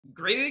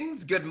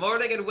Greetings, good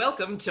morning, and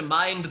welcome to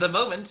Mind the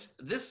Moment.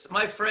 This,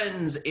 my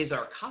friends, is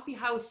our coffee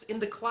house in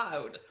the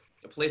cloud,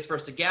 a place for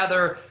us to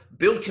gather,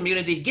 build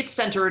community, get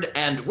centered,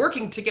 and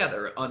working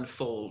together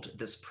unfold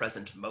this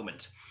present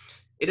moment.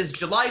 It is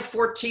July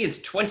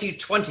 14th,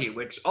 2020,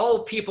 which all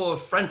people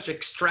of French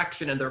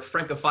extraction and their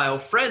Francophile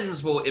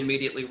friends will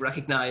immediately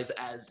recognize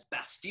as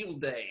Bastille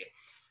Day.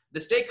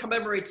 This day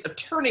commemorates a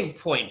turning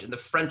point in the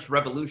French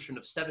Revolution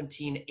of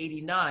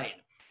 1789,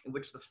 in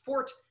which the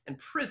fort and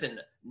prison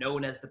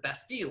known as the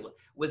Bastille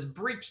was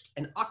breached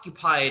and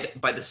occupied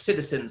by the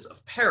citizens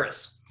of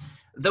Paris.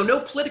 Though no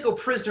political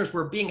prisoners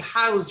were being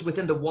housed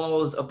within the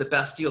walls of the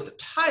Bastille at the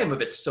time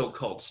of its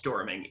so-called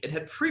storming, it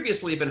had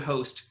previously been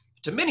host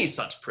to many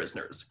such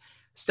prisoners.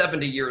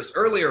 70 years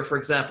earlier, for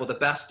example, the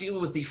Bastille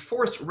was the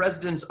forced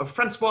residence of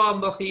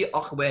François-Marie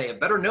Arouet,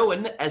 better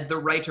known as the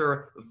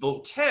writer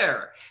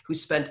Voltaire, who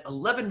spent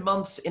 11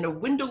 months in a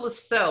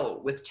windowless cell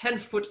with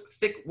 10-foot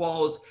thick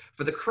walls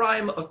for the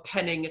crime of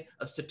penning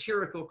a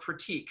satirical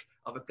critique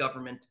of a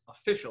government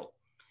official.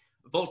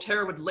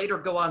 Voltaire would later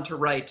go on to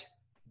write,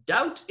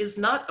 "Doubt is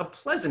not a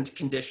pleasant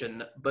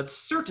condition, but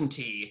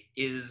certainty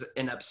is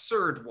an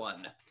absurd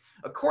one."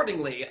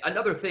 Accordingly,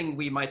 another thing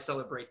we might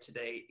celebrate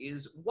today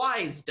is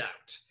wise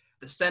doubt,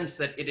 the sense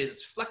that it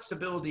is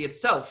flexibility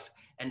itself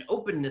and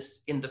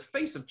openness in the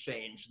face of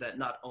change that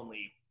not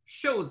only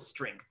shows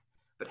strength,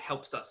 but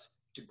helps us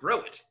to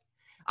grow it.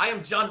 I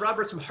am John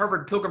Roberts from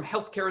Harvard Pilgrim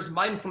Health Care's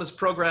mindfulness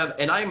program,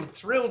 and I am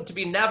thrilled to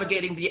be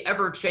navigating the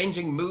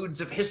ever-changing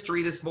moods of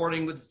history this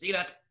morning with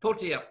Zeenat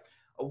Potia,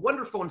 a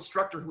wonderful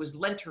instructor who has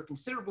lent her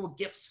considerable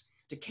gifts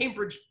to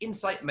Cambridge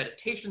Insight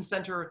Meditation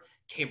Center,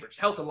 Cambridge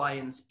Health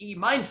Alliance,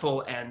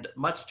 eMindful, and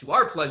much to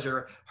our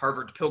pleasure,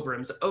 Harvard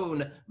Pilgrim's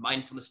own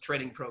mindfulness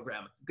training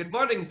program. Good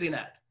morning,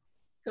 Zeenat.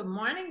 Good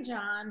morning,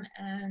 John,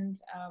 and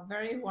a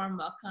very warm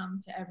welcome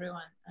to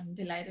everyone. I'm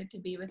delighted to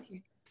be with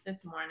you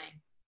this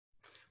morning.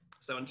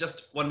 So in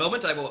just one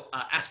moment, I will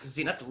ask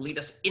Zeenat to lead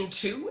us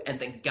into and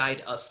then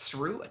guide us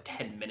through a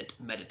 10-minute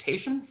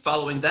meditation.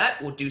 Following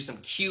that, we'll do some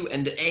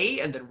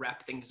Q&A and then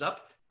wrap things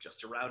up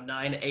just around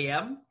 9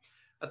 a.m.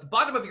 At the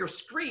bottom of your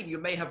screen, you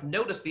may have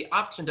noticed the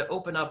option to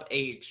open up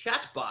a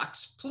chat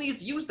box.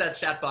 Please use that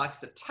chat box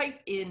to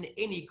type in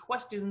any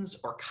questions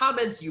or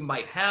comments you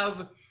might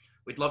have.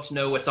 We'd love to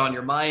know what's on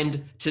your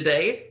mind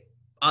today.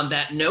 On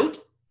that note,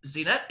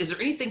 Zeenat, is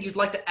there anything you'd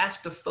like to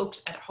ask the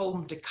folks at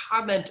home to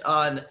comment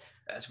on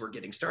as we're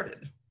getting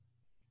started?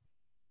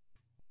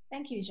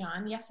 Thank you,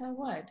 John. Yes, I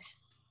would.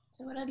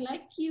 So what I'd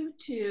like you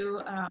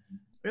to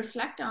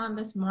reflect on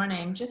this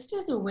morning, just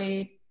as a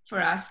way for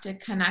us to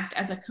connect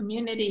as a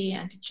community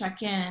and to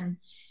check in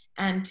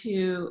and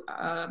to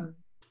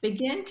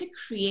begin to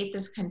create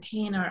this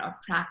container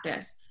of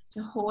practice,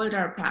 to hold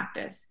our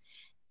practice,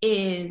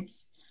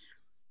 is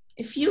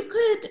if you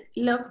could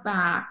look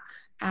back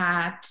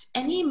at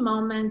any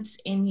moments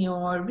in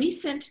your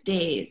recent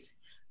days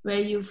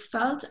where you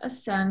felt a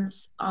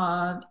sense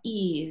of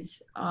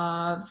ease,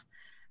 of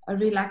a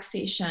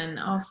relaxation,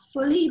 of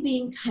fully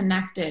being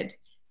connected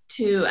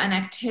to an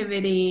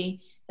activity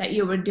that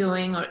you were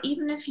doing, or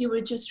even if you were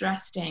just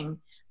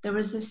resting, there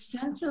was this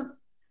sense of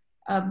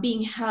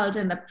being held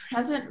in the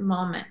present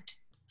moment,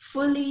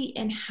 fully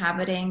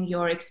inhabiting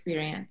your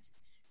experience.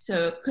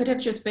 So it could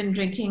have just been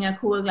drinking a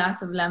cool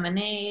glass of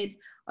lemonade,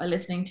 or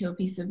listening to a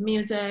piece of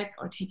music,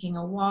 or taking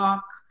a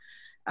walk,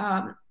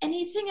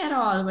 anything at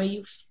all where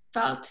you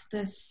felt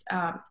this,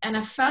 and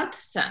a felt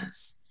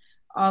sense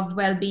of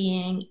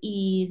well-being,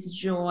 ease,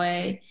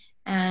 joy,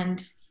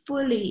 and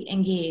fully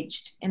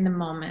engaged in the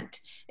moment.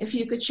 If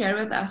you could share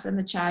with us in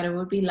the chat, it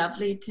would be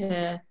lovely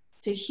to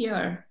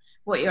hear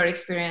what your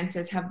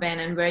experiences have been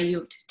and where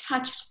you've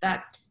touched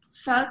that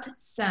felt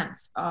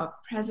sense of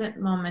present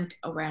moment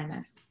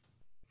awareness.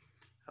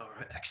 All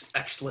right,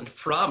 excellent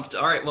prompt.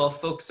 All right, while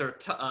folks are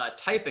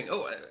typing,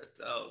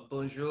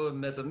 bonjour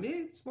mes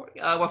amis this morning.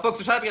 While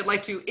folks are typing, I'd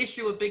like to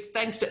issue a big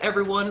thanks to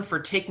everyone for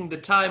taking the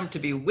time to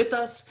be with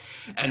us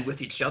and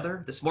with each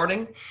other this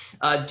morning.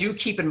 Do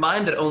keep in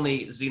mind that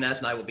only Zeenat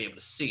and I will be able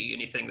to see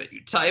anything that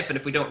you type, and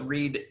if we don't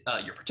read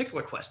your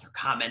particular question or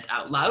comment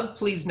out loud,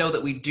 please know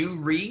that we do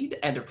read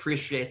and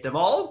appreciate them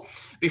all.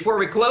 Before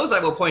we close, I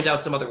will point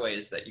out some other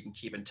ways that you can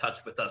keep in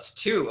touch with us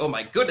too. Oh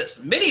my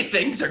goodness, many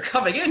things are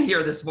coming in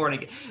here this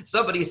morning.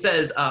 Somebody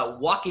says,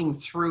 walking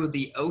through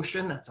the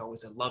ocean. That's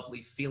always a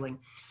lovely feeling.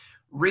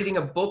 Reading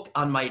a book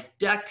on my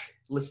deck,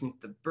 listening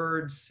to the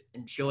birds,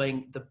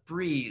 enjoying the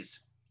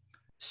breeze.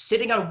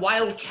 Sitting on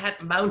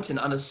Wildcat Mountain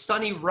on a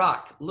sunny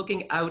rock,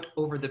 looking out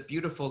over the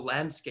beautiful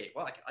landscape.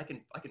 Well, I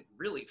can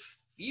really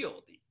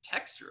feel the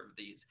texture of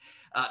these.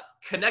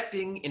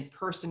 Connecting in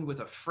person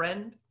with a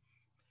friend.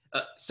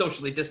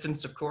 Socially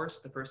distanced, of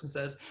course, the person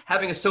says.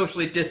 Having a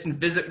socially distant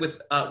visit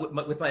with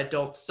my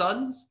adult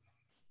sons.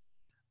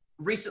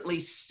 Recently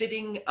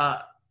sitting,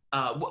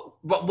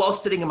 while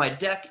sitting on my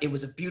deck, it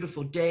was a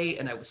beautiful day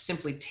and I was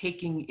simply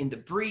taking in the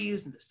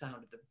breeze and the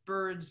sound of the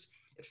birds.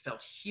 It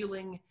felt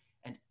healing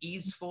and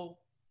easeful.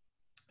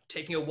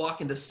 Taking a walk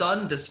in the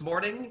sun this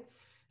morning,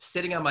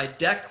 sitting on my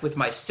deck with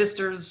my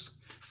sisters,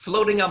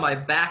 floating on my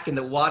back in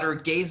the water,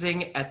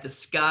 gazing at the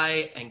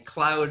sky and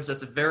clouds.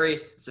 It's a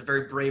very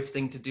brave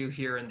thing to do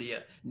here in the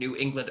New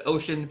England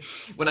Ocean.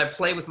 When I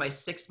play with my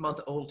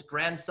 6-month-old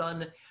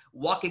grandson,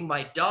 walking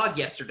my dog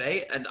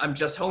yesterday, and I'm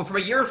just home from a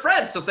year in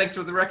France, so thanks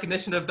for the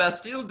recognition of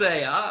Bastille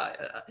Day.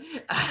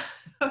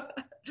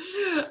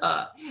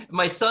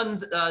 My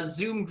son's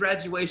Zoom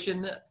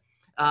graduation,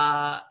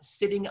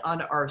 sitting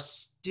on our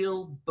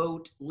still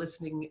boat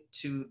listening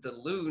to the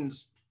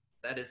loons.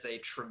 That is a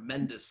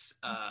tremendous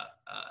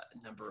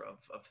number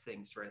of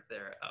things right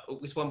there.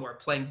 Just one more,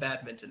 playing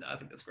badminton. I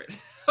think that's great.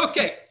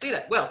 Okay, see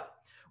that. Well,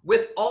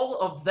 with all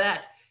of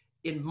that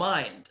in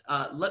mind,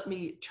 let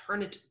me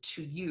turn it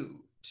to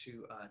you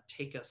to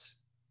take us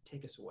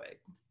away.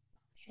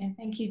 Okay,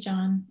 thank you,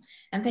 John.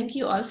 And thank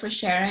you all for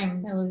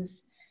sharing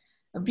those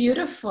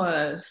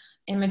beautiful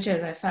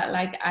images. I felt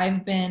like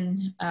I've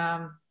been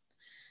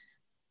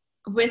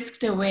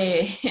whisked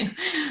away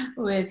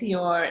with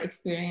your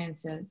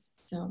experiences.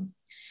 So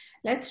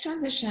let's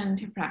transition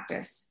to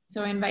practice.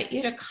 So I invite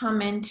you to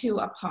come into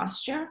a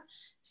posture.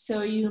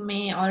 So you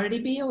may already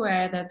be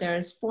aware that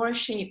there's 4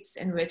 shapes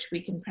in which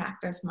we can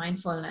practice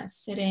mindfulness: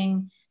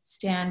 sitting,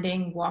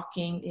 standing,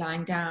 walking,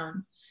 lying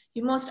down.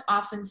 You most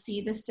often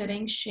see the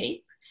sitting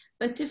shape,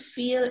 but to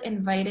feel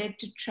invited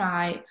to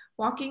try,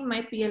 walking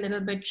might be a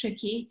little bit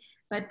tricky,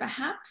 but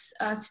perhaps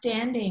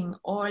standing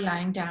or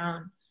lying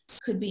down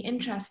could be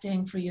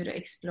interesting for you to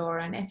explore.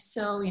 And if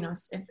so,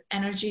 if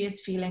energy is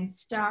feeling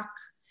stuck,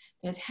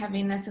 there's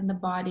heaviness in the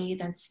body,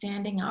 then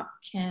standing up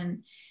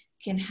can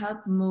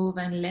help move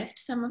and lift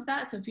some of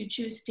that. So if you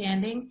choose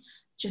standing,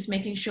 just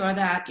making sure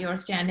that you're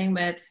standing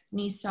with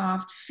knees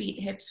soft,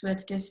 feet hips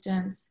width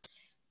distance,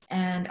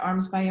 and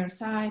arms by your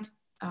side,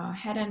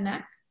 head and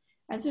neck,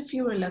 as if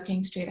you were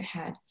looking straight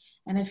ahead.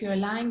 And if you're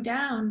lying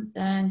down,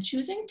 then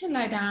choosing to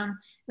lie down,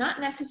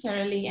 not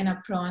necessarily in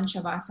a prone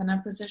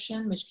shavasana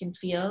position, which can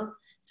feel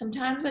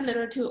sometimes a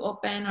little too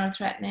open or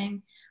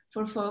threatening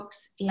for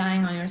folks,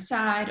 lying on your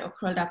side or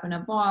curled up in a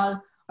ball,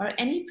 or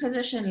any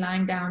position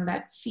lying down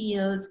that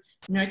feels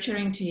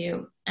nurturing to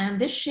you. And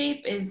this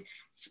shape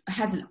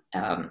has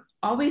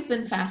always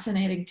been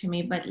fascinating to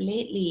me, but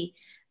lately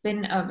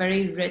been a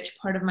very rich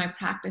part of my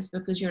practice,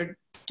 because you're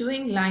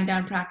doing lying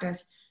down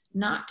practice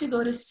not to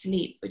go to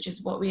sleep, which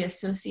is what we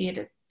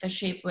associated the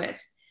shape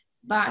with,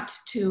 but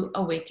to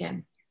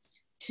awaken,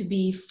 to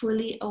be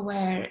fully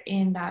aware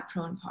in that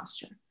prone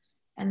posture.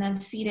 And then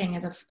seating,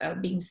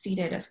 being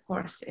seated, of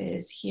course,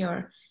 is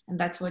here. And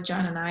that's what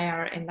John and I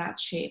are, in that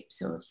shape.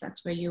 So if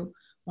that's where you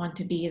want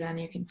to be, then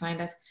you can find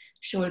us.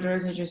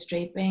 Shoulders are just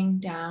draping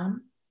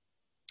down.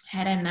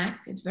 Head and neck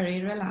is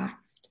very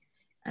relaxed,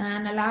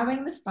 and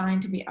allowing the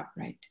spine to be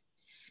upright.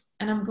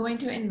 And I'm going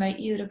to invite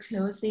you to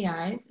close the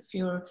eyes. If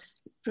you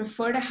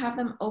prefer to have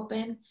them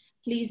open,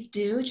 please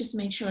do. Just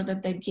make sure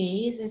that the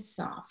gaze is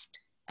soft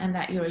and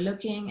that you're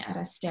looking at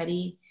a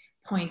steady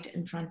point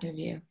in front of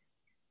you.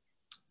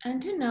 And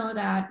to know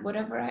that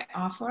whatever I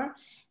offer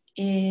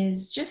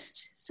is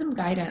just some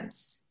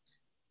guidance.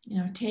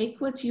 Take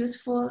what's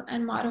useful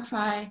and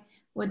modify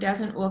what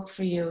doesn't work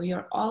for you.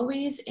 You're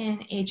always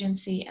in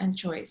agency and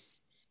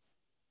choice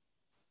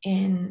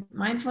in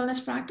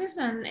mindfulness practice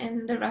and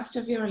in the rest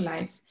of your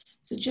life.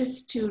 So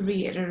just to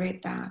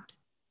reiterate that,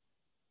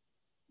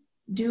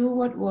 do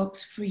what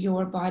works for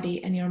your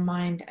body and your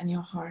mind and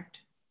your heart.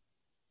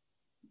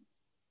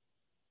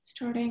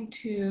 Starting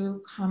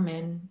to come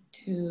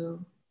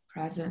into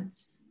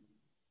presence.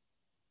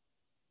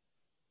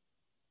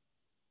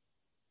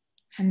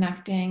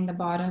 Connecting the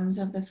bottoms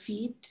of the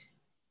feet,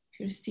 if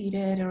you're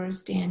seated or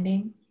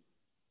standing,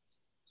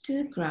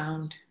 to the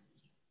ground,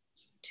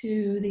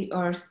 to the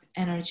earth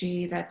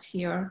energy that's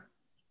here.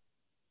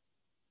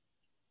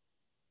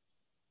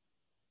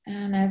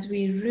 And as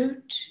we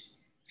root,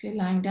 if you're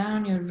lying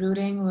down, you're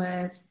rooting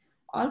with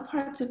all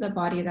parts of the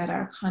body that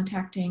are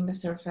contacting the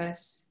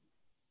surface.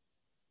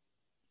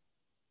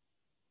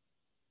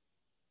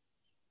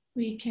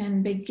 We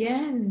can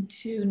begin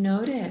to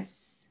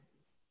notice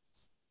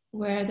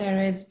where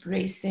there is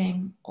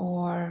bracing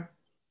or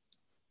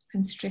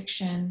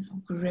constriction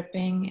or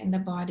gripping in the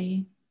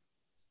body.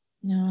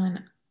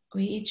 And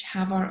we each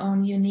have our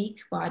own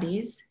unique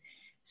bodies.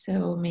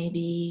 So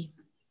maybe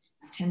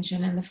it's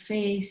tension in the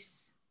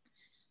face,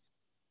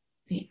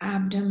 the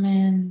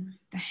abdomen,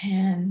 the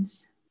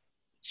hands,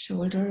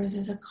 shoulders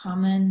is a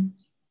common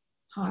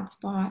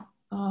hotspot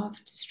of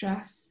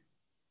distress.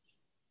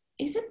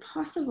 Is it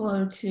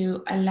possible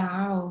to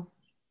allow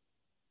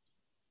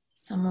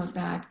some of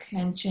that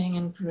clenching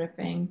and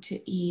gripping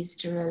to ease,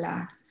 to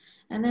relax?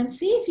 And then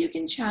see if you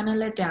can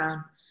channel it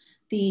down.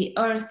 The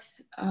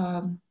earth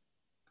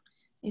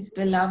is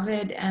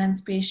beloved and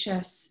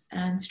spacious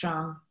and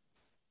strong,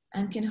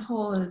 and can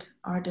hold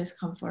our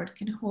discomfort,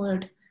 can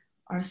hold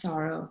our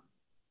sorrow.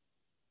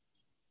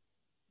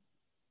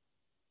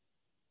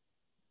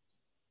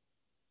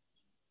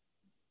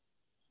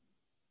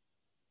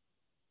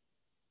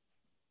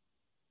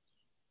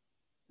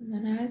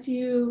 And then as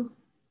you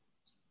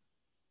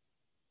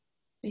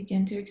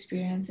begin to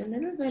experience a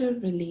little bit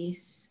of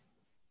release,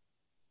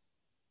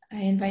 I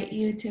invite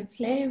you to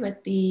play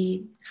with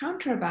the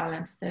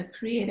counterbalance, the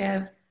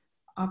creative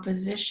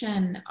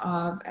opposition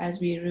of as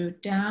we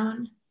root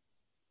down,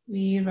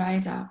 we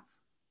rise up,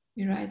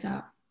 we rise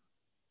up.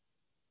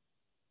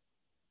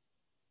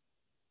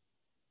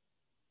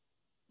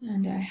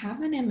 And I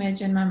have an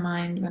image in my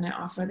mind when I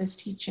offer this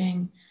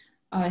teaching,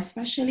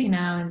 especially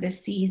now in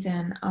this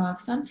season of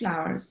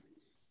sunflowers,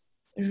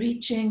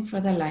 reaching for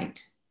the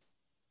light.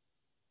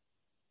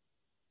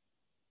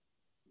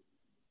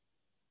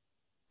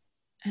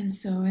 And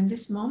so in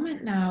this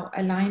moment now,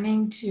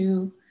 aligning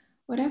to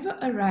whatever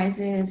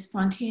arises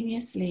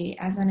spontaneously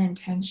as an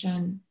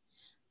intention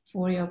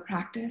for your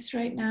practice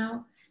right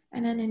now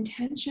and an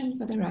intention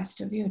for the rest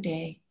of your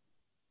day.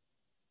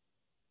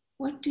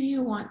 What do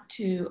you want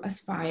to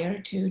aspire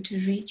to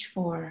reach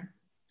for?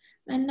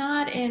 And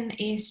not in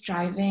a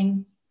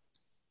striving,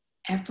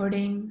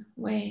 efforting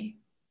way,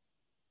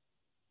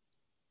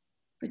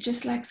 but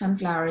just like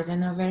sunflowers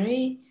in a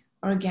very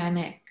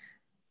organic,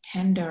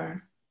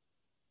 tender,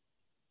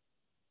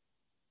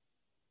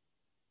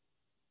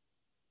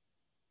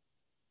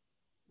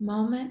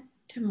 moment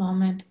to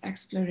moment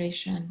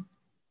exploration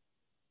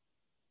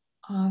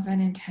of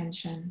an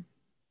intention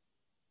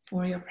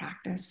for your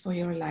practice, for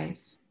your life,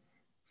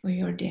 for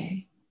your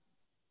day.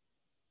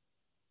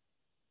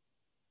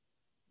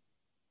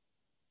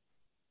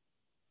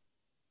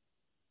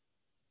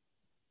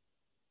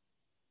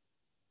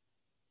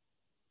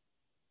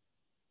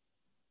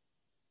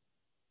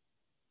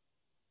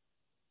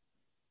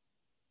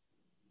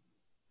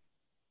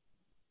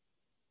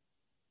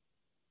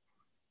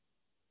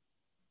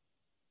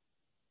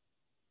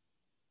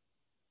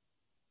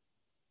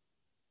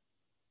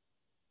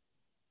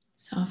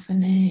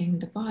 Softening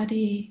the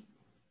body,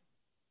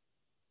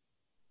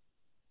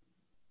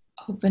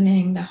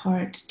 opening the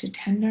heart to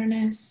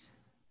tenderness,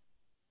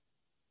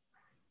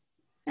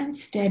 and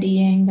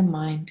steadying the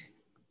mind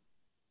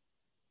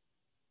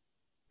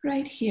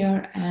right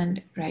here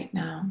and right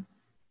now.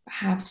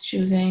 Perhaps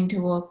choosing to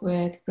work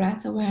with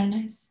breath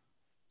awareness,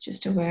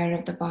 just aware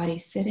of the body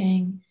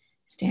sitting,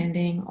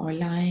 standing, or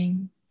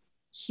lying,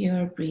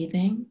 here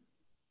breathing.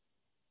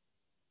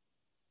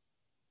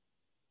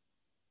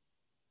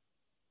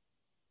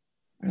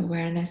 Or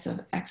awareness of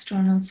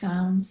external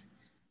sounds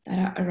that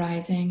are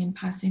arising and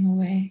passing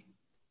away.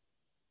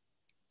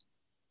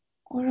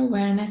 Or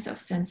awareness of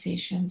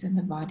sensations in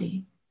the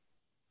body.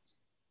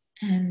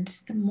 And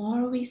the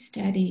more we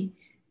steady,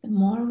 the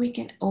more we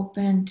can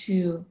open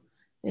to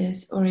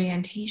this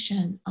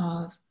orientation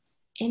of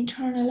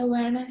internal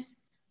awareness,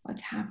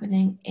 what's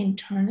happening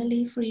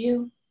internally for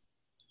you,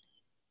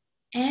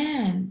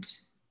 and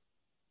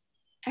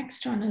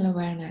external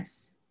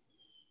awareness,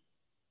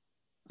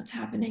 what's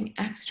happening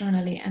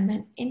externally, and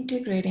then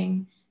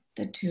integrating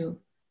the two,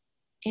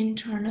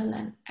 internal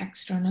and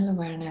external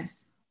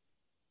awareness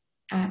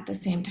at the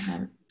same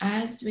time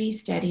as we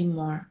steady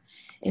more.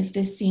 If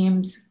this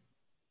seems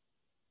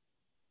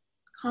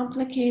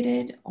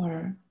complicated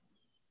or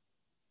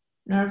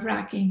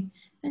nerve-wracking,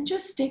 then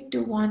just stick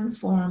to one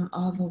form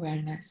of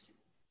awareness.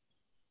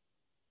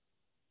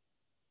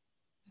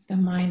 If the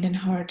mind and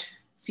heart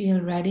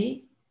feel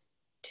ready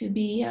to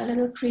be a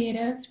little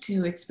creative,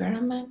 to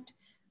experiment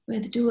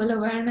with dual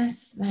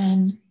awareness,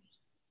 then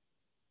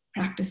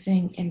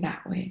practicing in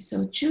that way.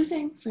 So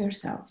choosing for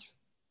yourself.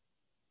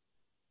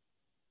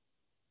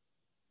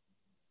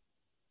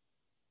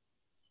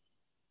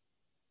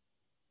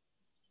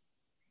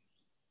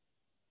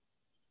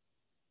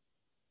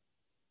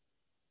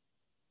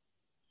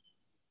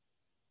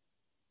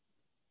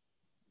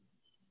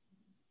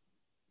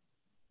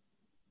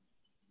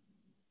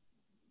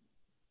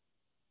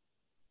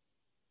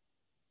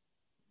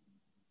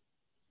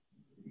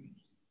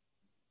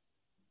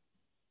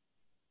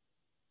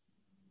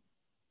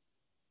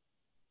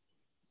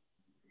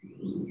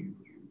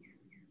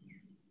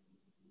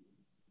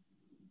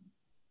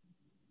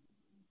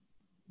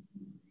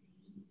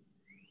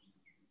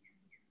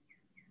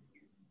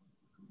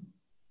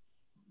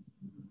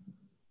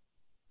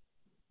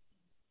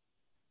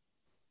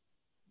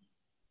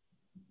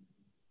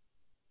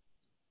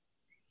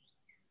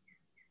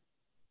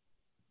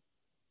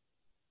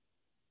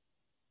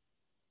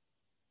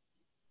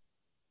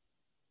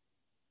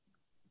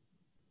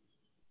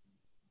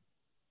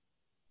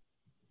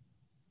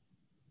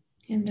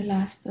 In the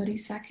last 30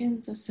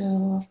 seconds or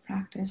so of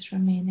practice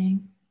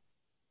remaining,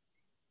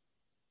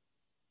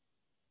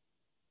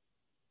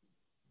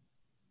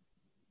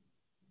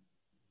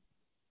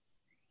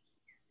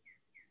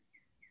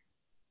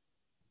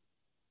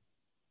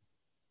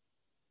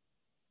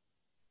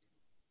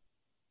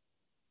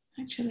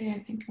 actually, I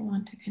think I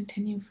want to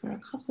continue for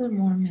a couple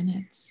more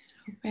minutes.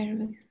 So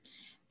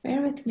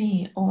bear with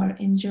me, or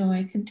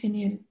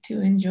continue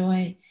to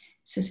enjoy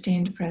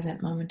sustained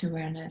present moment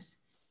awareness.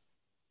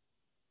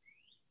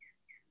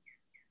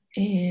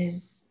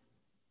 Is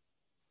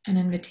an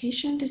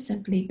invitation to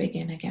simply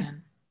begin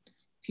again.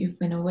 If you've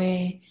been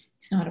away,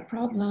 it's not a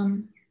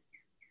problem.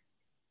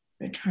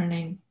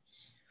 Returning.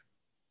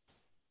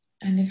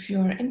 And if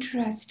you're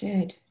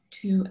interested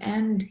to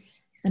end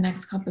the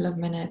next couple of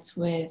minutes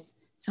with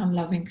some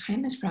loving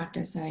kindness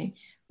practice, I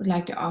would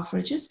like to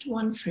offer just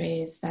one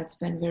phrase that's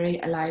been very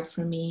alive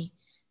for me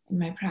in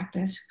my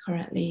practice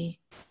currently,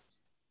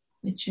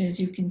 which is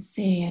you can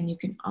say and you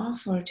can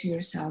offer to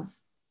yourself,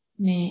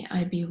 may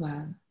I be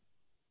well.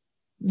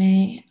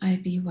 May I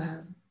be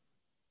well.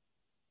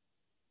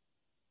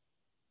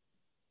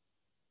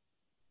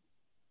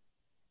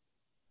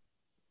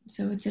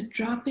 So it's a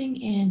dropping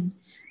in.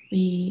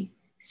 We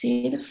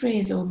say the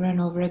phrase over and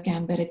over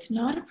again, but it's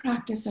not a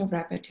practice of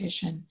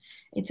repetition.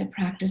 It's a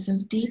practice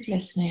of deep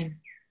listening,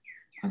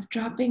 of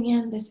dropping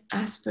in this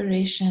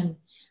aspiration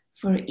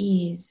for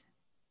ease,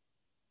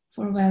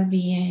 for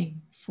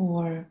well-being,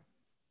 for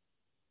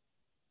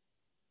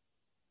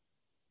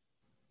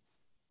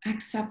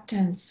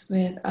acceptance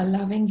with a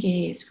loving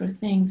gaze for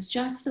things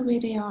just the way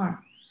they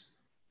are,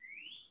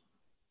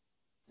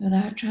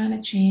 without trying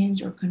to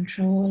change or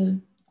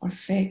control or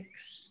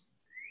fix.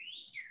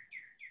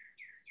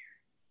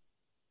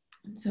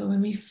 And so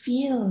when we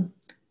feel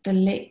the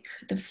lick,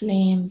 the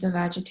flames of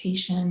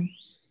agitation,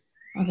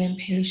 of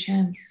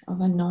impatience, of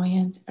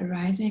annoyance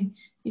arising,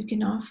 you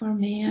can offer,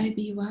 may I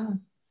be well.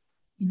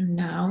 You know,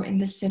 now in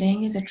the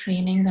sitting is a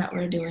training that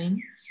we're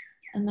doing.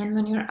 And then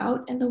when you're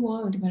out in the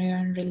world, when you're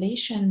in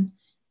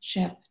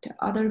relationship to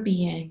other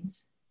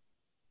beings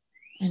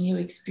and you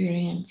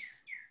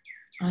experience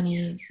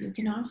unease, you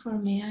can offer,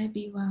 may I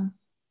be well.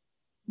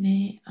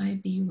 May I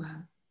be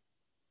well.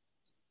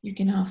 You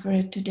can offer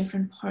it to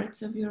different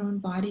parts of your own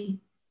body,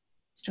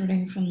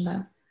 starting from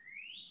the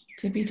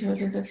tippy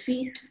toes of the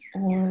feet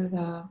or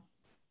the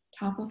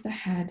top of the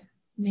head.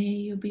 May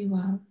you be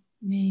well.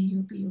 May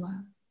you be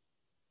well.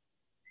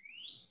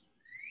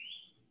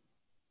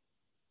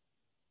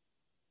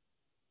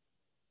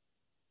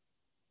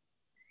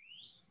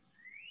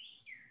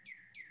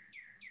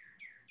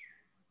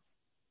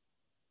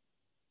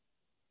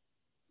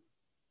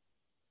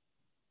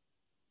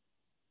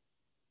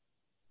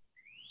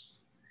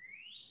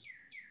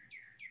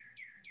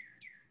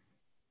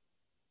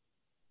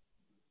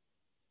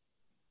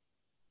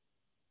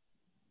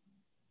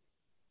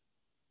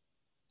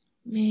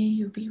 May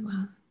you be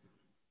well.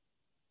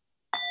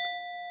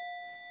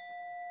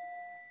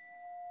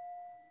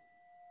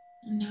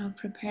 And now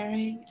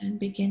preparing and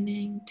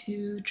beginning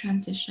to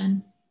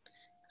transition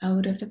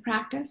out of the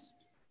practice.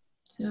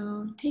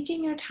 So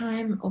taking your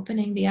time,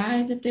 opening the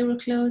eyes if they were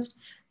closed,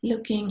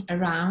 looking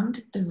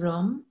around the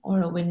room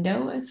or a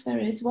window if there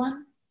is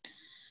one,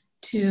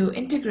 to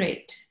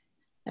integrate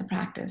the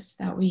practice,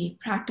 that we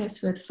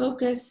practice with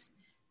focus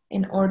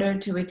in order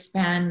to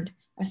expand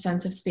a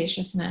sense of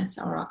spaciousness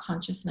or our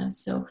consciousness.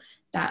 So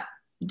that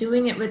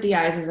doing it with the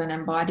eyes is an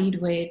embodied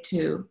way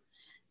to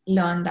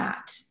learn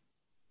that.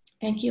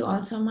 Thank you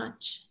all so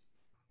much.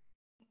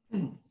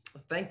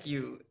 Thank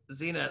you,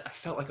 Zeenat. I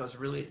felt like I was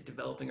really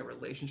developing a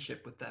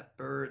relationship with that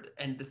bird.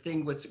 And the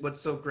thing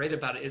what's so great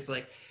about it is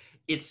like,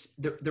 it's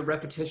the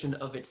repetition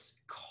of its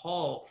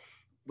call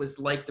was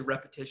like the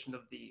repetition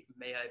of the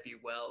 "May I be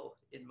well"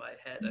 in my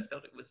head. I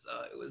felt it was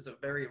a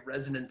very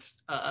resonant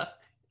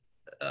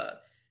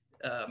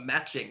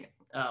matching.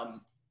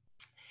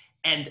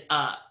 And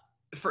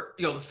for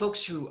the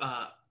folks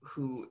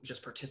who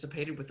just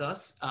participated with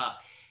us,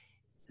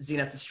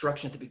 Zeenat's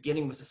instruction at the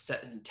beginning was to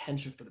set an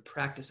intention for the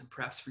practice and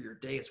perhaps for your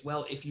day as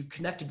well. If you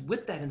connected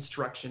with that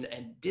instruction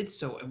and did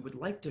so and would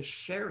like to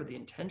share the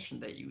intention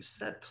that you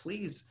set,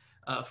 please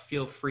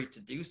feel free to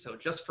do so.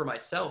 Just for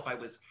myself, I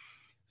was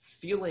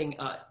feeling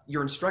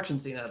your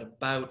instructions, Zeenat,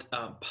 about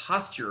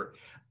posture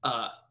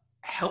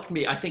helped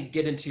me, I think,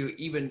 get into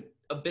even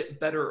a bit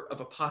better of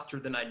a posture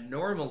than I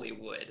normally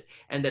would.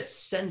 And that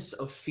sense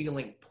of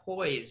feeling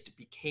poised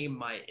became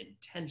my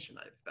intention.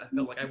 I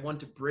felt like I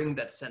want to bring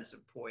that sense of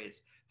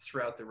poise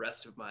throughout the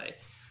rest of my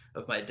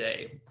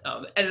day.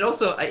 And it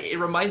also, it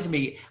reminds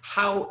me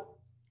how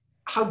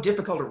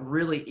difficult it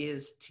really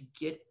is to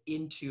get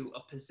into a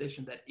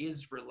position that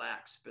is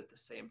relaxed, but at the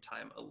same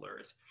time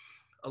alert.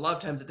 A lot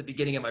of times at the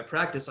beginning of my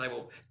practice, I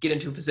will get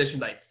into a position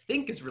that I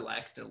think is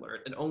relaxed and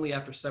alert, and only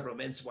after several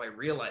minutes will I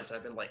realize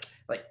I've been like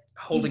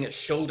holding a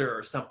shoulder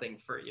or something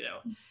for,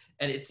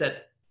 and it's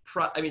that,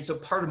 so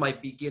part of my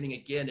beginning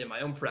again in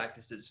my own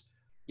practice is,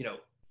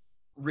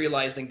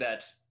 realizing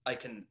that I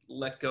can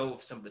let go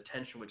of some of the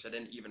tension, which I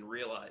didn't even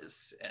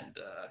realize, and,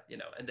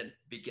 and then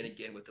begin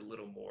again with a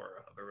little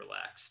more of a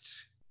relaxed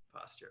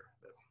posture.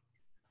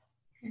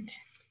 Good.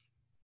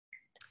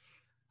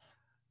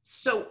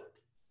 So,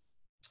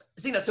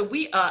 Zeenat, so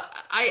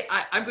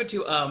I'm going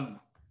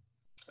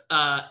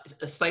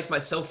to cite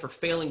myself for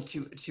failing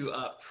to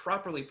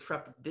properly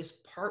prep this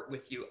part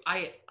with you.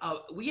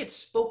 We had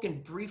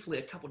spoken briefly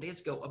a couple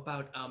days ago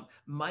about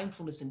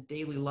mindfulness in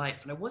daily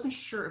life, and I wasn't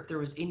sure if there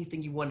was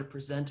anything you wanted to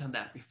present on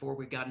that before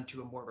we got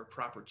into a more of a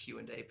proper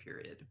Q&A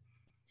period.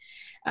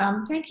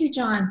 Thank you,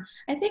 John.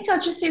 I think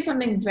I'll just say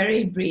something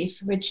very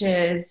brief, which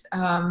is,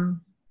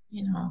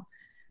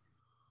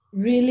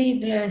 really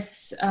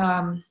this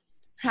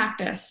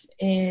practice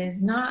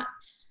is not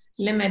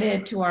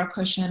limited to our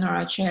cushion or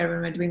our chair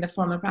when we're doing the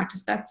formal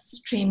practice. That's the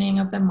training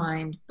of the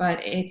mind, but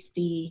it's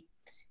the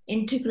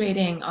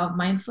integrating of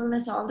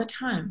mindfulness all the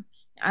time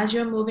as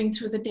you're moving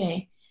through the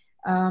day,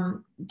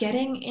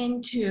 getting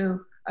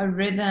into a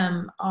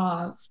rhythm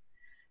of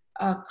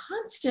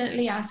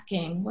constantly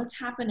asking, what's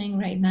happening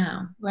right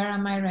now? Where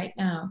am I right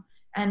now?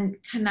 And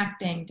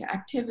connecting to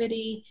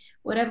activity,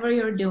 whatever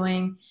you're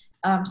doing,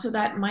 so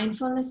that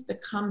mindfulness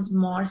becomes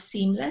more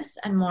seamless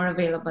and more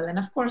available. And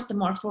of course, the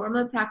more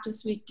formal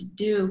practice we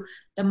do,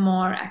 the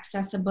more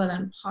accessible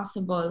and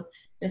possible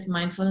this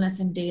mindfulness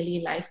in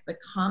daily life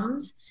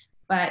becomes.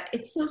 But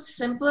it's so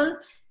simple,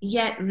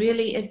 yet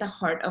really is the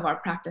heart of our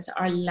practice.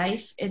 Our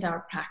life is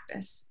our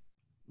practice.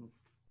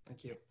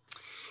 Thank you.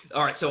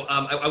 All right, so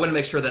I want to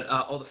make sure that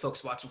all the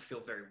folks watching feel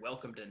very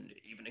welcomed and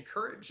even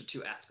encouraged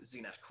to ask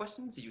Zeenat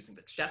questions using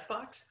the chat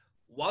box.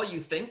 While you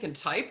think and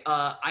type,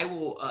 I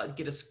will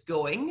get us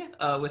going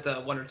with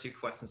one or two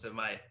questions of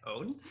my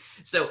own.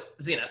 So,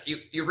 Zeenat,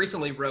 you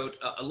recently wrote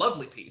a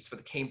lovely piece for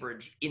the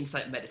Cambridge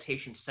Insight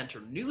Meditation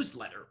Center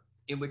newsletter,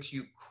 in which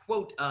you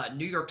quote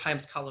New York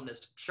Times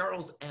columnist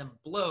Charles M.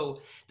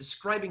 Blow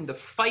describing the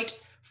fight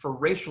for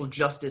racial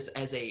justice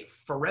as a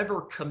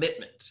forever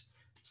commitment,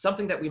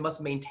 something that we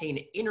must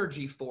maintain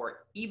energy for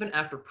even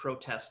after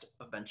protest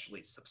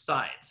eventually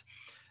subsides.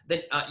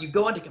 Then you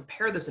go on to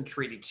compare this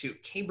entreaty to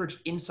Cambridge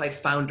Insight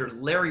founder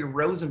Larry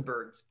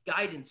Rosenberg's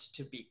guidance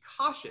to be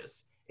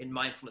cautious in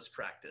mindfulness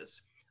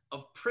practice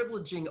of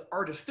privileging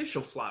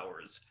artificial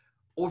flowers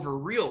over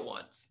real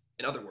ones.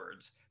 In other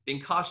words,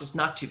 being cautious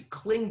not to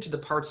cling to the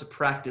parts of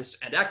practice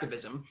and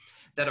activism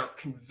that are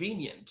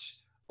convenient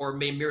or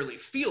may merely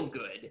feel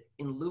good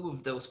in lieu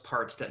of those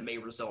parts that may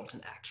result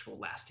in actual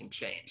lasting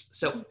change.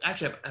 So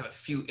actually I have a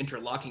few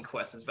interlocking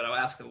questions, but I'll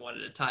ask them one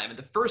at a time. And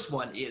the first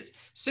one is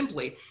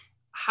simply,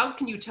 how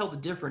can you tell the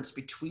difference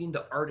between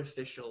the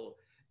artificial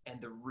and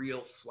the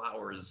real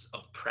flowers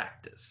of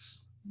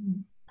practice?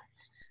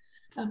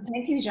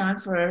 Thank you, John,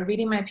 for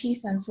reading my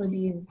piece and for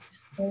these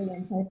very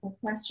insightful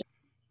questions.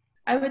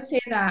 I would say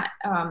that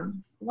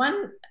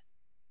one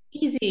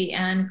easy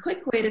and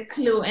quick way to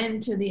clue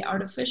into the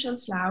artificial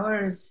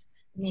flowers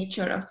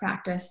nature of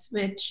practice,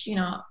 which,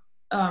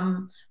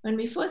 when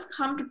we first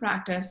come to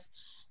practice,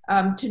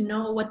 to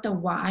know what the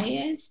why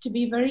is, to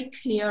be very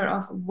clear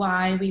of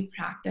why we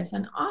practice.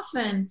 And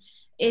often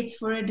it's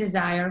for a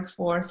desire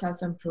for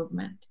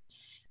self-improvement,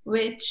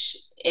 which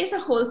is a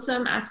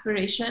wholesome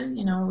aspiration.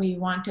 We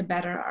want to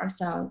better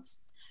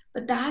ourselves.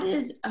 But that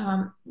is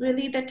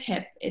really the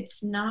tip.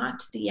 It's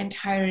not the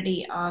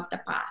entirety of the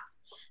path.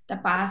 The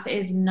path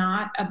is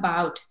not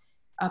about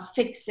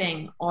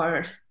fixing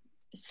or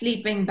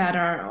sleeping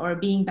better or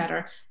being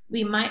better.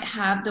 We might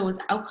have those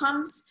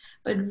outcomes,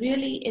 but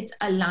really it's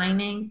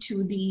aligning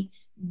to the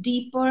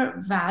deeper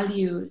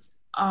values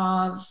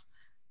of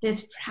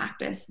this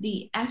practice,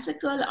 the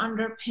ethical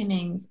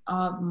underpinnings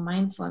of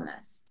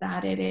mindfulness,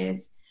 that it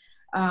is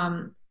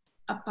a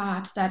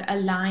path that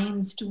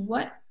aligns to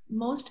what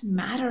most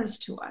matters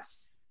to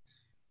us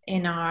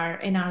in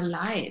our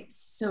lives.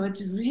 So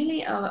it's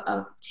really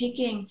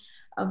taking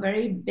a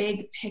very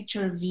big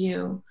picture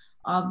view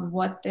of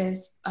what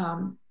this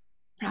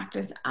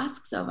practice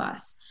asks of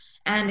us.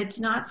 And it's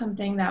not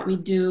something that we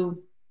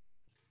do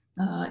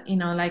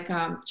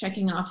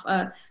checking off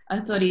a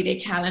 30-day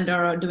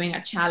calendar or doing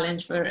a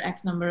challenge for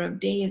X number of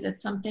days.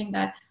 It's something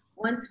that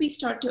once we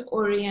start to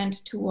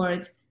orient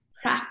towards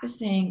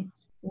practicing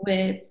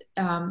with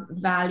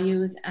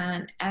values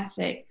and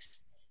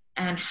ethics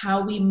and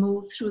how we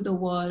move through the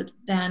world,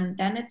 then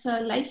it's a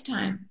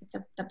lifetime. It's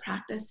the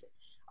practice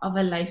of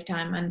a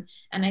lifetime.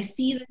 And I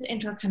see this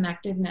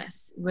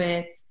interconnectedness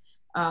with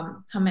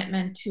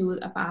commitment to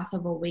a path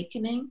of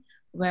awakening,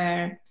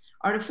 where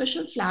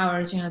artificial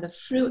flowers, the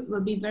fruit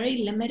will be very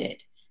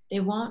limited. They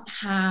won't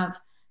have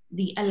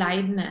the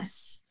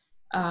aliveness,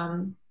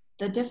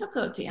 the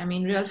difficulty. I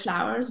mean, real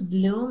flowers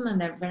bloom and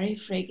they're very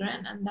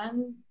fragrant, and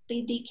then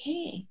they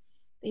decay.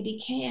 They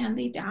decay and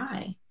they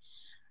die.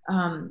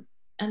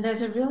 And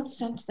there's a real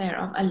sense there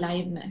of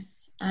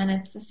aliveness. And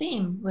it's the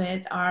same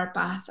with our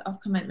path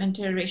of commitment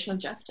to racial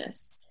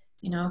justice.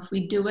 If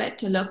we do it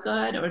to look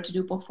good or to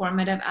do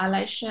performative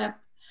allyship,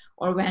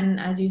 or when,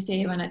 as you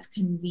say, when it's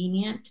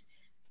convenient,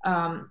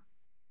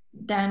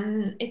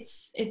 then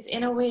it's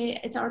in a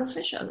way, it's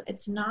artificial.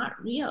 It's not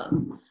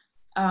real.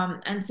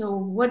 And so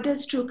what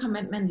does true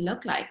commitment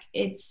look like?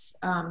 It's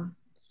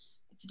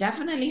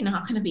definitely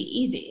not going to be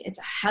easy. It's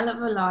a hell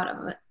of a lot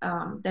of it.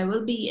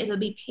 It'll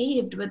be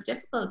paved with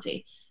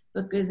difficulty,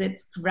 because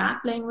it's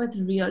grappling with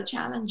real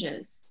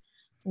challenges,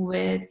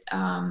 with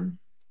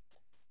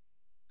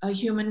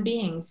human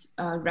beings,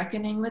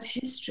 reckoning with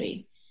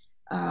history,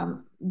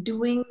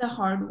 doing the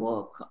hard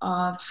work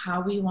of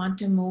how we want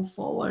to move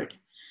forward.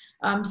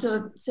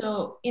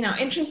 So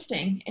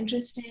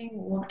interesting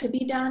work to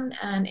be done,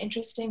 and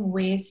interesting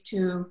ways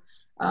to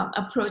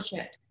approach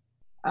it.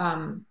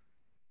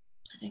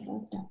 I think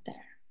I'll stop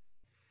there.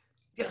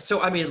 Yeah,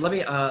 so I mean, let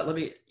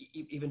me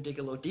even dig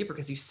a little deeper,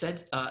 because you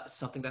said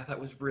something that I thought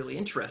was really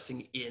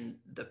interesting in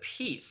the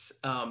piece.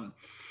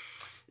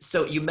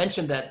 So you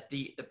mentioned that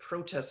the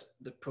protest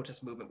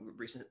movement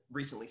we've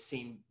recently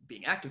seen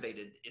being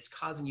activated is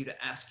causing you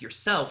to ask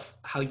yourself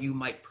how you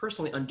might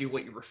personally undo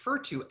what you refer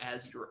to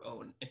as your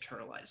own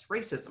internalized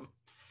racism.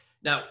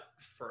 Now,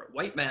 for a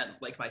white man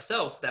like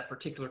myself, that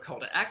particular call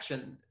to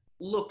action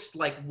looks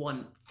like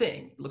one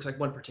thing, looks like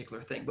one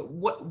particular thing. But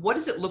what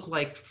does it look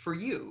like for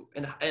you,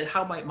 and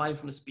how might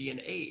mindfulness be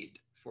an aid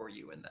for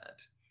you in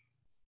that?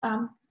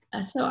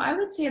 So I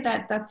would say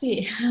that that's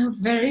a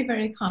very,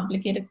 very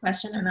complicated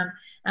question, and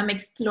I'm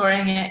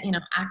exploring it,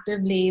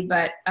 actively.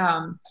 But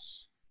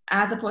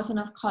as a person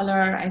of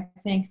color, I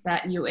think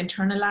that you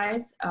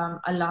internalize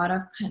a lot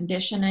of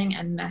conditioning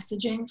and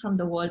messaging from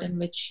the world in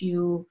which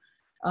you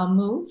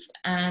move,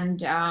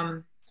 and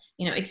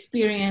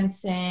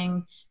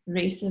experiencing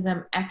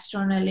racism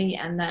externally,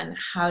 and then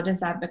how does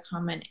that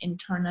become an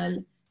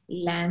internal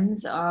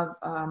lens of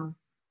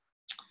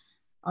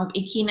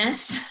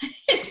ickiness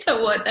is the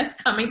word that's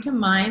coming to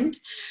mind.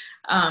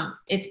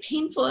 It's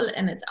painful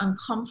and it's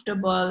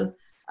uncomfortable.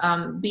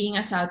 Being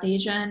a South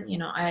Asian,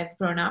 I've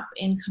grown up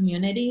in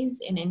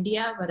communities in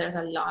India where there's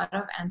a lot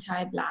of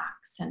anti-Black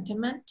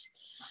sentiment.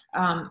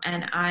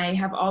 And I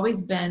have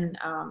always been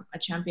a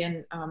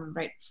champion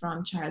right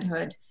from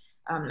childhood,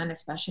 and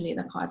especially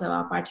the cause of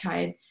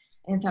apartheid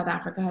in South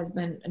Africa has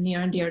been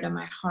near and dear to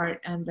my heart.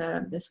 And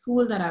the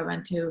school that I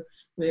went to,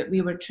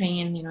 we were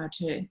trained,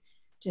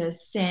 to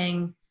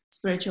sing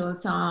spiritual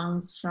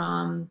songs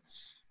from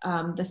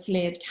the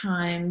slave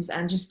times,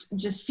 and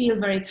just feel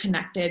very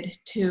connected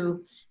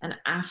to an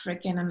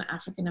African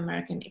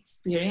American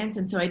experience.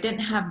 And so I didn't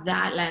have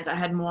that lens. I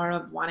had more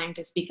of wanting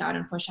to speak out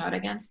and push out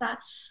against that.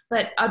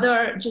 But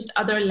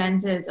other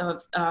lenses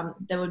of,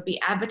 there would be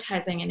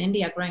advertising in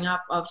India growing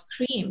up of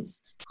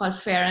creams called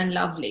Fair and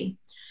Lovely.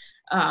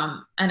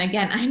 And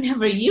again, I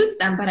never used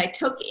them, but I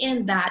took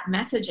in that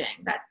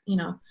messaging that,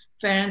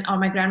 or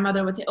my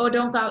grandmother would say, oh,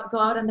 don't go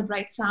out in the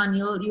bright sun,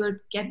 you'll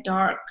get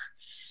dark.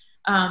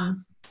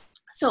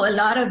 So a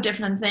lot of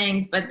different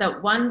things, but the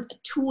one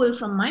tool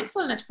from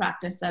mindfulness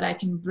practice that I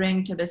can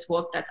bring to this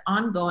work that's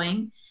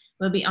ongoing,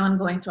 will be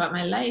ongoing throughout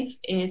my life,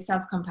 is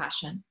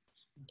self-compassion.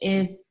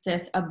 Is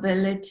this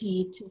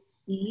ability to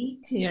see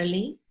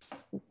clearly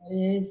what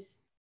is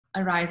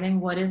arising,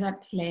 what is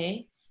at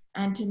play,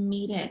 and to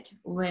meet it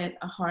with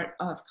a heart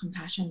of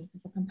compassion,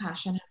 because the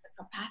compassion has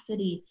the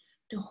capacity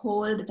to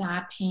hold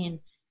that pain,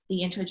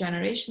 the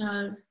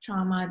intergenerational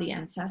trauma, the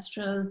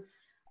ancestral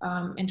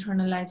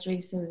internalized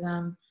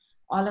racism,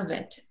 all of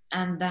it.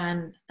 And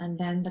then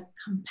the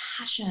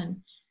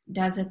compassion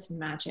does its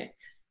magic,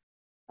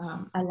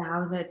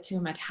 allows it to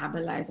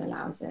metabolize,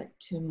 allows it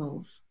to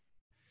move.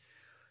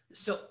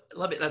 So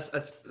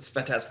that's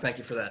fantastic. Thank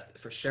you for that,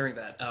 for sharing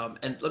that.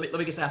 And let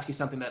me just ask you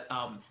something that,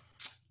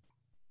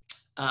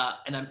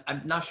 and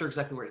I'm not sure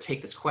exactly where to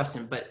take this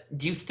question, but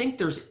do you think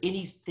there's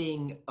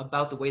anything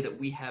about the way that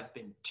we have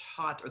been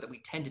taught, or that we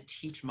tend to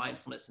teach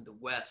mindfulness in the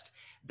West,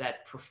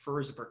 that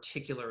prefers a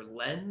particular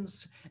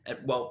lens,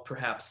 while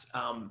perhaps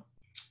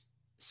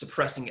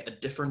suppressing a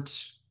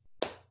different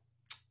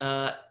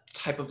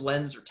type of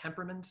lens or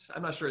temperament?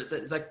 I'm not sure. Is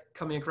that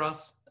coming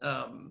across?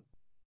 I'm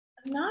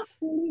not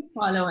really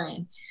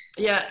following.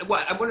 Yeah,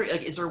 well, I wonder,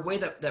 like, is there a way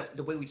that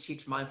the way we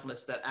teach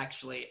mindfulness that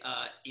actually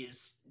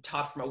is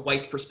taught from a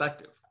white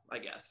perspective, I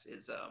guess,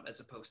 is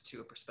as opposed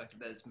to a perspective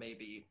that is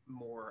maybe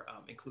more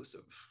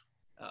inclusive,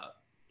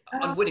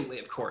 unwittingly,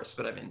 of course,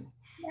 but I mean.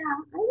 Yeah,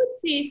 I would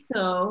say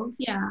so.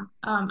 Yeah,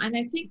 and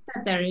I think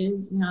that there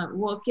is,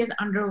 work is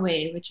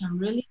underway, which I'm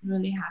really,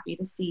 really happy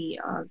to see,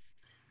 of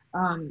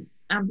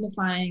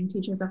amplifying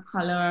teachers of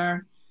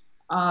color,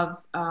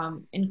 of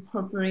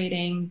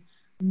incorporating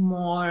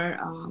more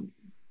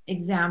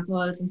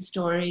examples and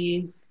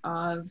stories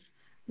of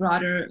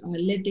broader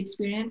lived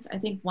experience. I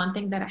think one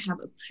thing that I have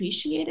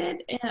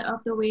appreciated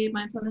of the way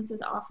mindfulness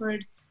is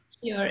offered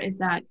here is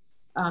that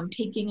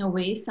taking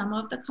away some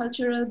of the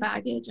cultural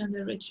baggage and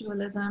the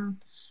ritualism.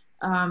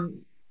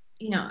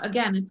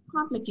 Again, it's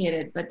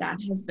complicated, but that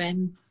has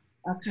been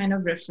kind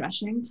of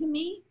refreshing to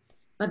me.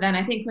 But then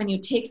I think when you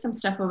take some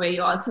stuff away,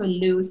 you also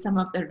lose some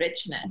of the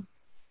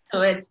richness.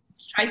 So it's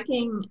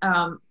striking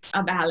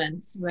a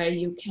balance where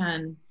you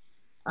can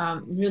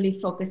really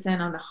focus in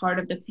on the heart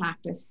of the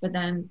practice, but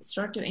then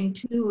start to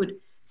include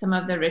some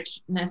of the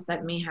richness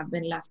that may have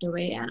been left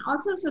away. And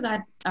also so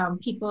that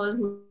people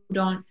who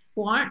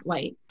aren't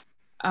white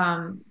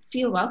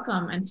feel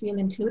welcome and feel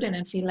included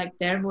and feel like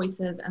their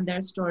voices and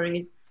their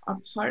stories are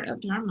part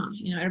of Dharma.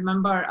 I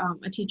remember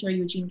a teacher,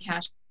 Eugene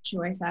Cash,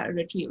 who I sat at a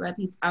retreat with,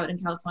 he's out in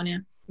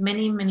California,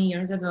 many, many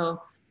years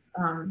ago,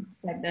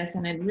 said this,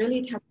 and it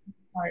really touched the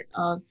part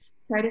of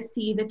try to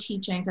see the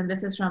teachings, and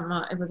this is from,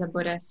 it was a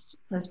Buddhist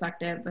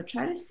perspective, but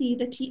try to see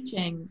the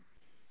teachings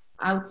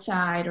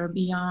outside or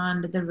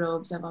beyond the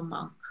robes of a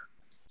monk.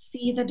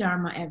 See the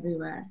Dharma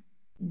everywhere,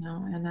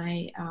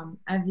 and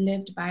I've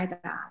lived by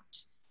that.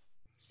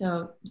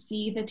 So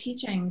see the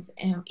teachings,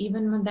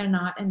 even when they're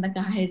not in the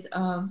guise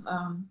of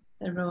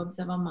the robes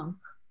of a monk.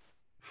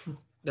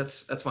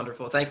 That's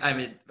wonderful.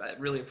 I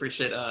really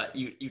appreciate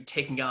you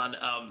taking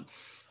on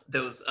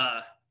those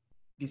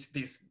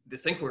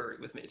this inquiry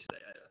with me today.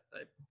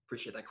 I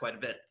appreciate that quite a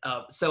bit.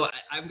 So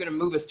I'm going to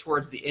move us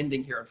towards the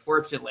ending here,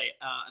 unfortunately.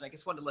 And I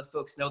just wanted to let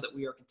folks know that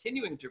we are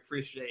continuing to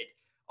appreciate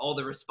all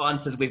the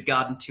responses we've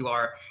gotten to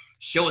our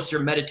Show Us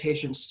Your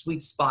Meditation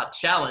Sweet Spot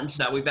Challenge.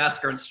 Now, we've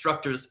asked our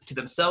instructors to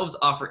themselves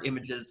offer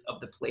images of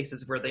the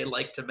places where they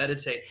like to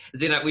meditate.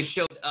 Zeenat, we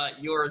showed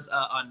yours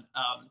on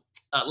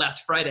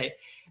last Friday.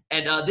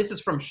 And this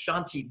is from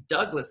Shanti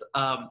Douglas,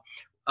 one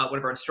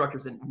of our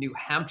instructors in New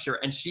Hampshire.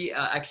 And she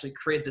actually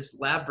created this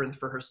labyrinth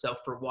for herself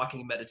for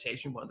walking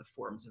meditation, one of the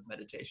forms of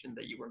meditation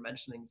that you were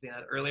mentioning,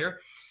 Zeenat,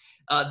 earlier.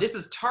 This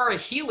is Tara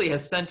Healy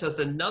has sent us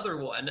another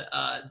one.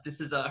 This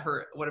is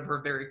one of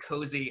her very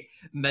cozy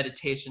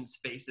meditation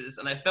spaces.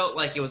 And I felt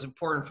like it was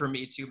important for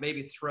me to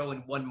maybe throw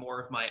in one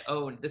more of my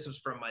own. This was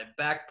from my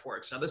back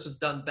porch. Now, this was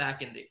done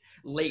back in the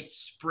late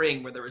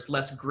spring where there was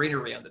less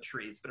greenery on the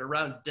trees, but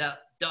around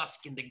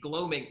dusk in the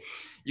gloaming,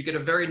 you get a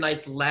very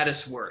nice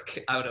lattice work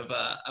out of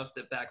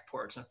the back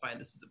porch. And I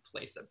find this is a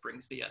place that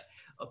brings me a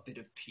bit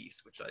of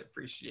peace, which I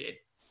appreciate.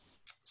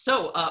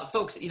 So,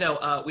 folks,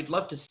 we'd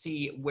love to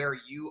see where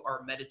you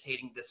are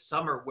meditating this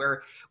summer.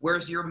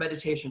 Where's your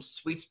meditation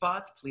sweet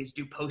spot? Please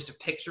do post a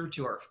picture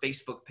to our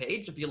Facebook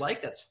page if you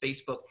like. That's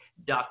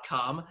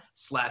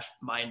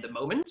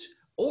facebook.com/mindthemoment.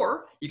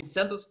 Or you can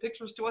send those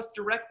pictures to us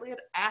directly at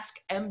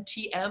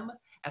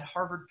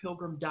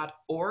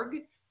askmtm@harvardpilgrim.org.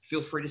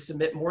 Feel free to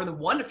submit more than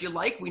one if you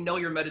like. We know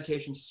your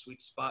meditation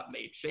sweet spot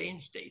may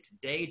change day to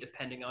day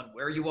depending on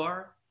where you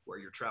are, where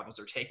your travels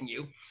are taking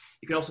you.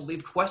 You can also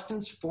leave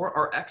questions for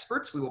our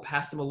experts. We will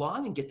pass them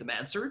along and get them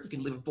answered. You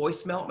can leave a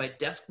voicemail at my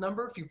desk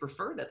number if you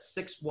prefer. That's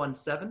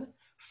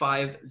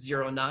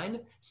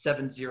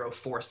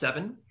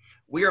 617-509-7047.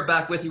 We are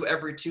back with you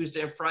every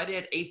Tuesday and Friday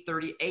at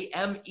 8:30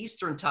 a.m.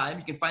 Eastern Time.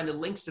 You can find the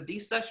links to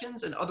these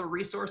sessions and other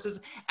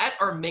resources at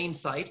our main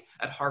site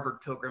at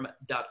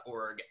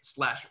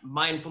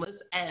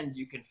harvardpilgrim.org/mindfulness. And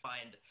you can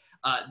find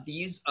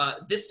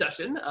this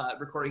session,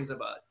 recordings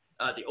of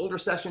the older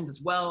sessions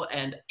as well,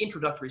 and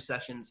introductory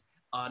sessions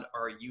on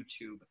our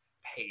YouTube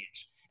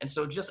page. And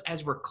so just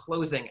as we're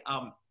closing,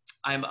 I'm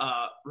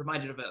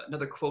reminded of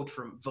another quote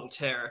from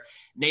Voltaire,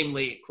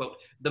 namely,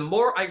 quote, "The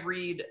more I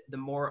read, the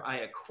more I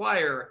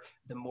acquire,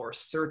 the more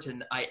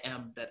certain I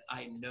am that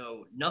I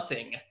know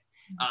nothing."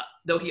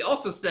 Though he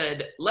also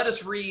said, "Let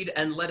us read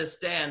and let us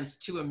dance,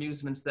 two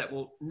amusements that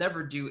will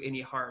never do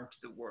any harm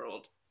to the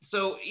world."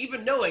 So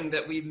even knowing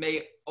that we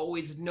may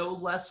always know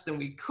less than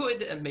we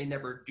could and may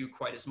never do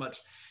quite as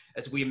much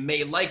as we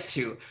may like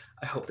to,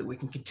 I hope that we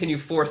can continue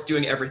forth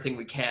doing everything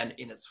we can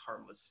in as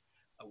harmless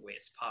a way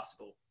as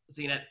possible.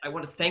 Zeenat, I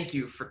want to thank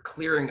you for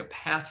clearing a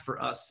path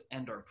for us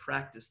and our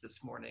practice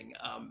this morning,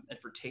 and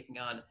for taking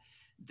on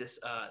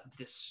this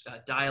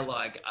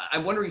dialogue.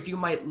 I'm wondering if you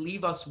might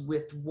leave us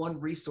with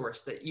one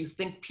resource that you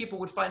think people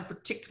would find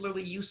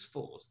particularly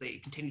useful as they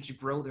continue to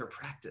grow their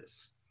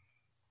practice.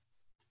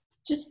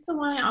 Just the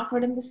one I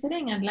offered in the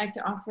sitting, I'd like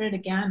to offer it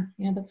again.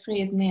 The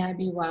phrase, "May I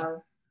be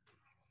well."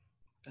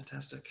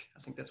 Fantastic. I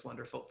think that's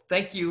wonderful.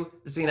 Thank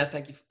you, Zeenat.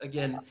 Thank you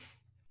again.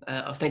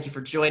 Thank you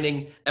for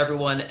joining,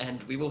 everyone,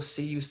 and we will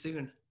see you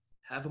soon.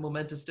 Have a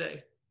momentous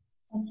day.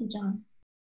 Thank you, John.